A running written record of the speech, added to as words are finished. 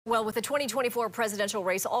Well, with the 2024 presidential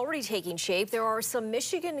race already taking shape, there are some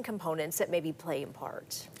Michigan components that maybe play in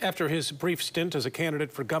part. After his brief stint as a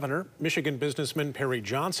candidate for governor, Michigan businessman Perry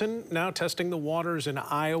Johnson now testing the waters in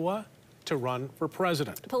Iowa to run for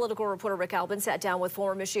president. Political reporter Rick Albin sat down with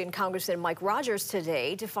former Michigan Congressman Mike Rogers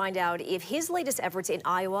today to find out if his latest efforts in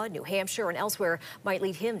Iowa, New Hampshire, and elsewhere might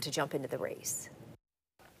lead him to jump into the race.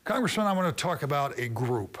 Congressman, I want to talk about a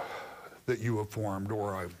group that you have formed,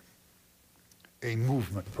 or a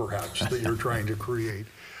movement, perhaps, that you're trying to create,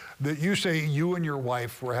 that you say you and your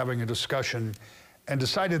wife were having a discussion and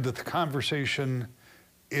decided that the conversation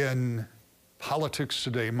in politics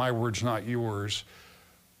today, my words, not yours,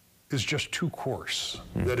 is just too coarse,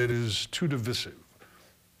 that it is too divisive,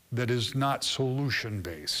 that is not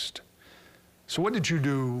solution-based. So what did you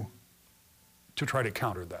do to try to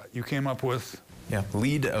counter that? You came up with? Yeah,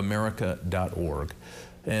 leadamerica.org.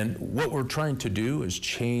 And what we're trying to do is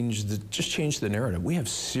just change the narrative. We have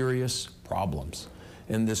serious problems.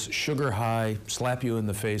 And this sugar high, slap you in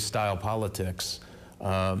the face style politics,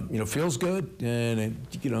 feels good and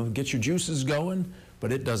it, gets your juices going,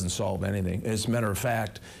 but it doesn't solve anything. As a matter of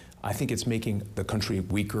fact, I think it's making the country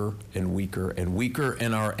weaker and weaker and weaker.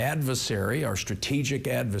 And our adversary, our strategic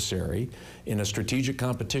adversary, in a strategic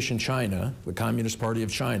competition, China, the Communist Party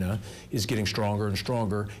of China, is getting stronger and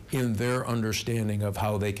stronger in their understanding of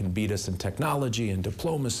how they can beat us in technology and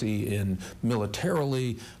diplomacy and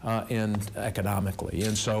militarily and economically.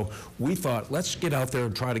 And so we thought, let's get out there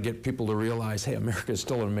and try to get people to realize, hey, America is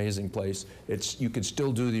still an amazing place. You can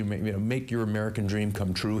still do make your American dream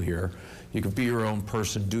come true here. You can be your own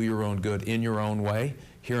person, do your own good in your own way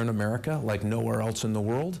here in America, like nowhere else in the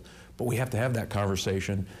world. But we have to have that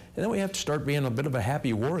conversation. And then we have to start being a bit of a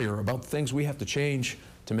happy warrior about things we have to change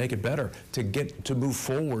to make it better, to move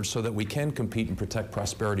forward so that we can compete and protect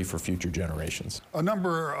prosperity for future generations. A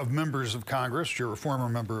number of members of Congress, you're a former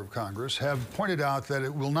member of Congress, have pointed out that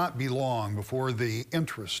it will not be long before the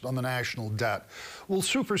interest on the national debt will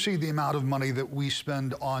supersede the amount of money that we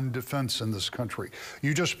spend on defense in this country.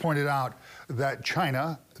 You just pointed out that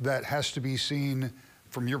China, that has to be seen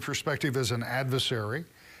from your perspective as an adversary,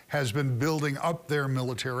 has been building up their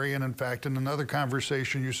military, and in fact, in another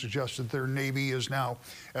conversation, you suggested their Navy is now,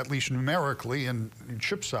 at least numerically in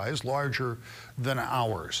ship size, larger than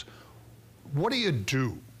ours. What do you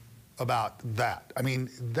do about that? I mean,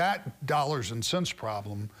 that dollars and cents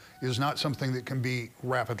problem is not something that can be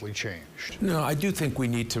rapidly changed. No, I do think we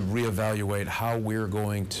need to reevaluate how we're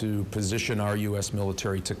going to position our U.S.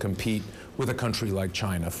 military to compete with a country like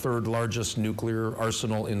China, third largest nuclear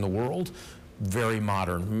arsenal in the world. Very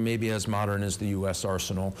modern, maybe as modern as the U.S.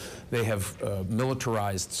 arsenal. They have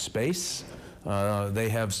militarized space. They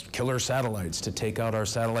have killer satellites to take out our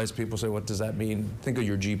satellites. People say, what does that mean? Think of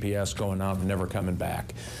your GPS going out and never coming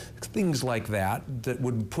back. Things like that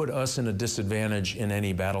would put us in a disadvantage in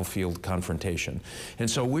any battlefield confrontation. And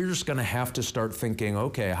so we're just going to have to start thinking,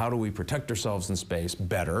 okay, how do we protect ourselves in space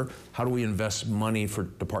better? How do we invest money for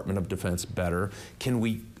Department of Defense better? Can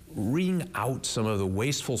we wring out some of the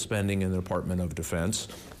wasteful spending in the Department of Defense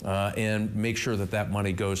and make sure that that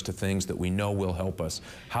money goes to things that we know will help us?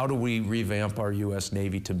 How do we revamp our U.S.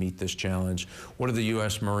 Navy to meet this challenge? What does the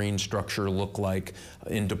U.S. Marine structure look like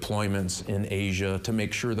in deployments in Asia to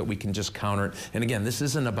make sure that we can just counter it? And again, this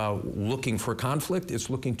isn't about looking for conflict, it's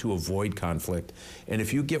looking to avoid conflict. And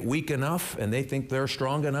if you get weak enough and they think they're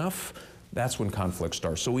strong enough, that's when conflict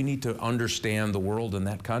starts. So we need to understand the world in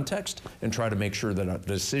that context and try to make sure that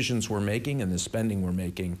the decisions we're making and the spending we're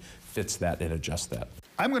making fits that and adjust that.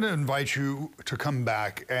 I'm going to invite you to come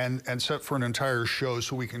back and set for an entire show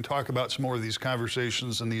so we can talk about some more of these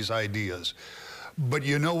conversations and these ideas. But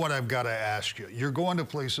you know what I've got to ask you. You're going to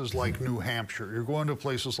places like New Hampshire. You're going to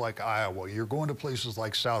places like Iowa. You're going to places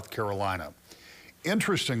like South Carolina.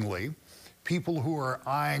 Interestingly, people who are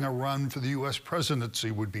eyeing a run for the U.S. presidency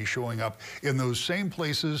would be showing up in those same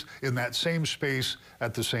places, in that same space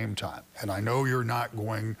at the same time. And I know you're not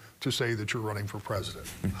going to say that you're running for president.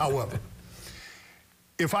 However,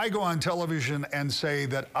 if I go on television and say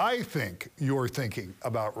that I think you're thinking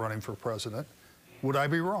about running for president, would I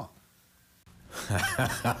be wrong?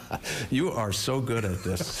 You are so good at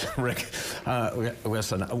this, Rick.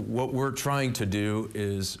 Listen, what we're trying to do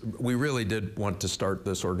is, we really did want to start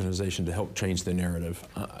this organization to help change the narrative.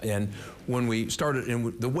 And when we started,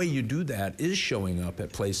 and the way you do that is showing up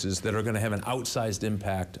at places that are going to have an outsized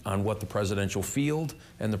impact on what the presidential field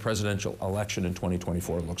and the presidential election in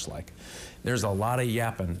 2024 looks like. There's a lot of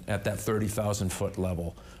yapping at that 30,000-foot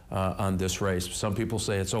level on this race. Some people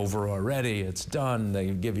say it's over already, it's done,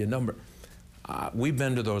 they give you a number. We've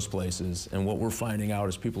been to those places, and what we're finding out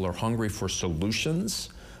is people are hungry for solutions.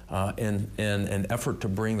 and an effort to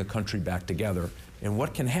bring the country back together. And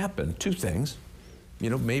what can happen? Two things. You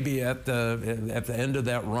know, maybe at the end of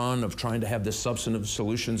that run of trying to have this substantive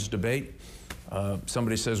solutions debate,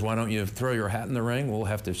 somebody says, why don't you throw your hat in the ring? We'll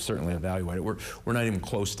have to certainly evaluate it. We're not even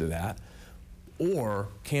close to that. Or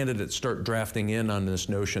candidates start drafting in on this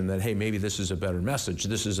notion that, hey, maybe this is a better message.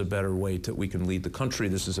 This is a better way that we can lead the country.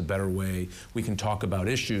 This is a better way we can talk about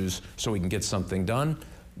issues so we can get something done.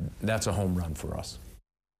 That's a home run for us.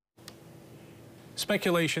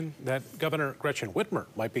 Speculation that Governor Gretchen Whitmer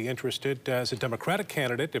might be interested as a Democratic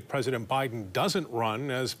candidate if President Biden doesn't run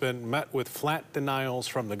has been met with flat denials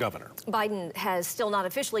from the governor. Biden has still not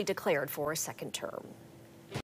officially declared for a second term.